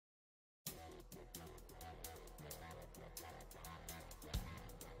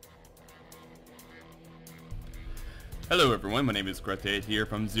Hello everyone, my name is Grethade here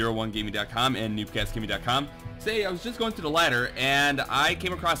from 01gaming.com and noobcastgaming.com. Today I was just going through the ladder and I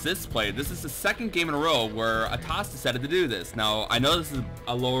came across this play. This is the second game in a row where Atas decided to do this. Now I know this is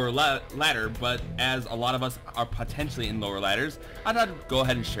a lower ladder, but as a lot of us are potentially in lower ladders, I thought I'd go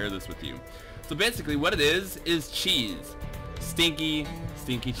ahead and share this with you. So basically what it is cheese. Stinky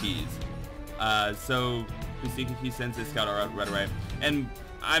cheese. So the stinky cheese sends this scout right away. And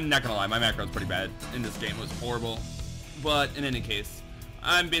I'm not gonna lie, my macro is pretty bad in this game. It was horrible. But in any case,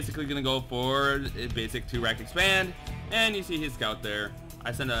 I'm basically gonna go for a basic 2-rack expand, and you see his scout there.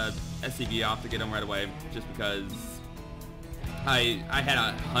 I sent a SCV off to get him right away, just because I had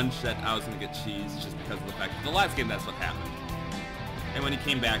a hunch that I was gonna get cheese, just because of the fact that the last game that's what happened. And when he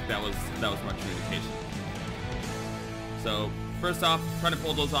came back, that was my communication. So first off, trying to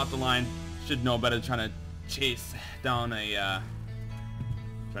pull those off the line. Should know better than trying to chase down any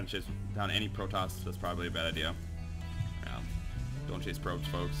Protoss. That's probably a bad idea. Don't chase probes,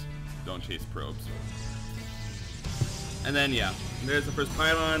 folks. Don't chase probes. And then, yeah, there's the first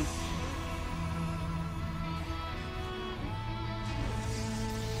pylon.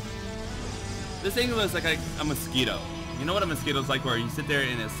 This thing was like a mosquito. You know what a mosquito's like, where you sit there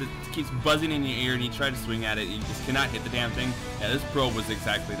and it keeps buzzing in your ear and you try to swing at it and you just cannot hit the damn thing? Yeah, this probe was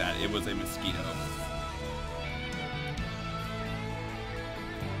exactly that. It was a mosquito.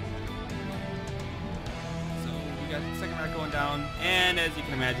 Got the second rack going down, and as you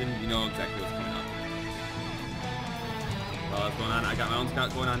can imagine, you know exactly what's coming up. While that's going on, I got my own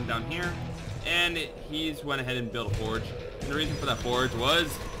scout going on down here, and he's went ahead and built a forge. And the reason for that forge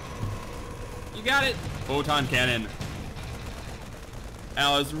was, you got it, photon cannon. And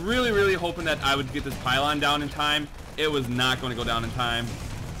I was really hoping that I would get this pylon down in time. It was not going to go down in time,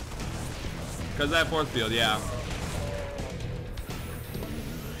 because that force field, yeah.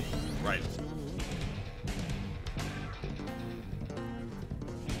 Right.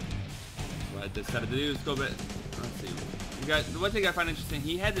 What I decided to do is go back. Let's see. The one thing I find interesting,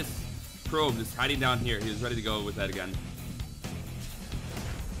 he had this probe just hiding down here. He was ready to go with that again.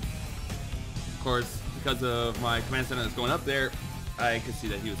 Of course, because of my command center that's going up there, I could see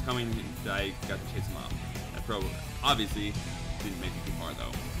that he was coming, and I got to chase him off. That probe obviously didn't make it too far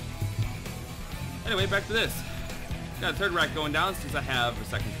though. Anyway, back to this. Got a third rack going down since I have a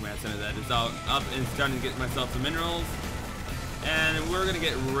second command center that is out up and starting to get myself some minerals. And we're gonna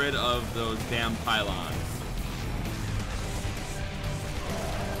get rid of those damn pylons.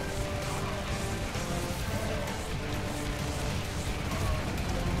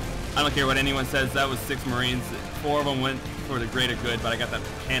 I don't care what anyone says, that was 6 Marines. 4 of them went for the greater good, but I got that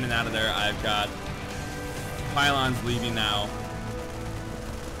cannon out of there. I've got pylons leaving now.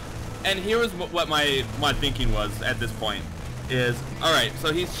 And here was what my thinking was at this point. Is, alright,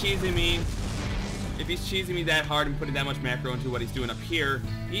 so he's cheesing me. If he's cheesing me that hard and putting that much macro into what he's doing up here,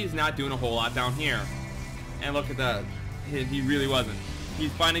 he's not doing a whole lot down here. And look at that. He really wasn't.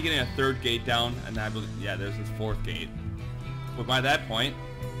 He's finally getting a 3rd gate down, and I believe, yeah, there's his 4th gate. But by that point,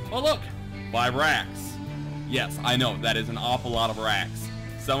 oh look, 5 racks. Yes, I know, that is an awful lot of racks.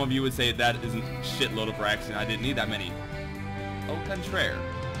 Some of you would say that isn't a shitload of racks, and I didn't need that many. Au contraire.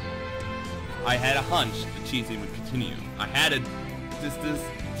 I had a hunch the cheesing would continue. I had this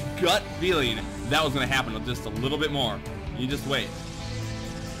gut feeling that was going to happen with just a little bit more. You just wait.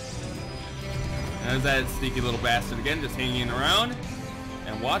 There's that sneaky little bastard again, just hanging around.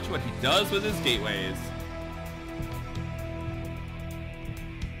 And watch what he does with his gateways.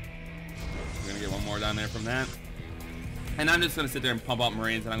 We're going to get one more down there from that. And I'm just going to sit there and pump out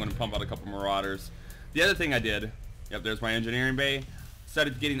Marines, and I'm going to pump out a couple Marauders. The other thing I did, yep, there's my engineering bay.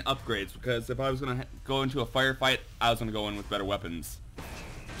 Started getting upgrades, because if I was going to go into a firefight, I was going to go in with better weapons.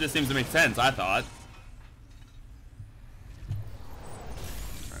 Just seems to make sense, I thought.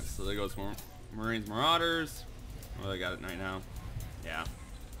 Alright, so there goes more Marines, Marauders. Oh, I got it right now. Yeah.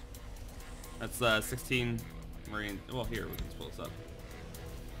 That's 16 Marines. Well, here, we can pull this up.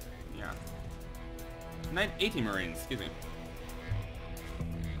 Yeah. 18 Marines, excuse me.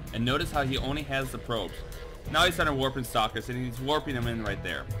 And notice how he only has the probes. Now he's starting warping Stalkers, and he's warping them in right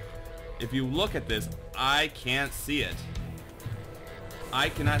there. If you look at this, I can't see it. I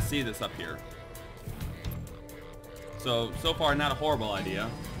cannot see this up here. So far not a horrible idea,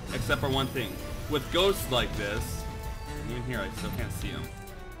 except for one thing. With ghosts like this, even here I still can't see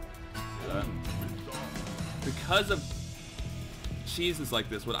them. Because of cheeses like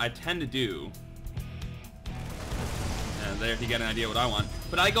this, what I tend to do, and there you get an idea what I want,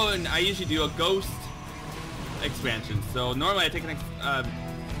 but I go and I usually do a ghost expansion. So normally I take an, I'm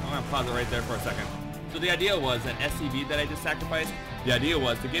going to pause it right there for a second. So the idea was that SCV that I just sacrificed, the idea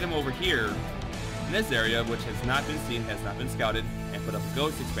was to get him over here in this area, which has not been seen, has not been scouted, and put up a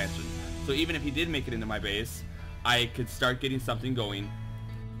ghost expansion. So even if he did make it into my base, I could start getting something going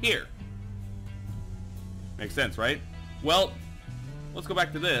here. Makes sense, right? Well, let's go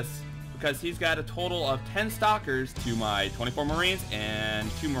back to this, because he's got a total of 10 stalkers to my 24 marines and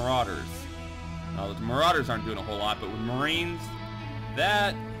 2 marauders. Now, the marauders aren't doing a whole lot, but with marines,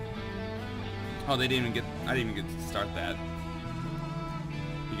 that... Oh, they didn't even get... I didn't even get to start that.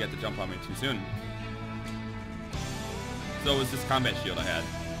 He got to jump on me too soon. So it was this combat shield I had.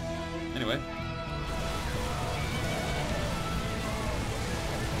 Anyway.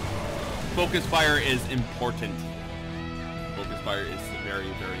 Focus fire is important. Focus fire is very,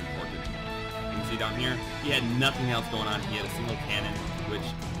 very important. You can see down here, he had nothing else going on. He had a single cannon, which,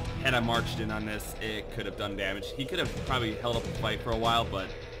 had I marched in on this, it could have done damage. He could have probably held up the fight for a while, but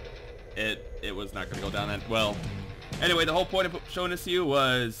it was not going to go down that well. Anyway, the whole point of showing this to you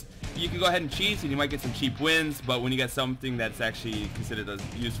was you can go ahead and cheese and you might get some cheap wins, but when you get something that's actually considered a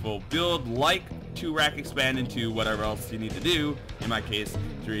useful build, like 2 rack expand into whatever else you need to do, in my case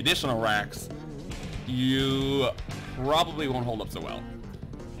 3 additional racks, you probably won't hold up so well.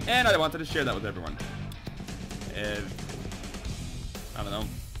 And I wanted to share that with everyone. I don't know.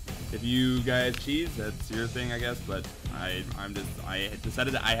 If you guys cheese, that's your thing, I guess, but I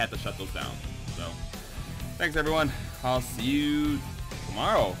decided that I had to shut those down. So, thanks everyone. I'll see you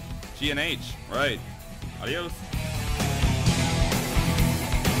tomorrow. GNH. Right. Adios.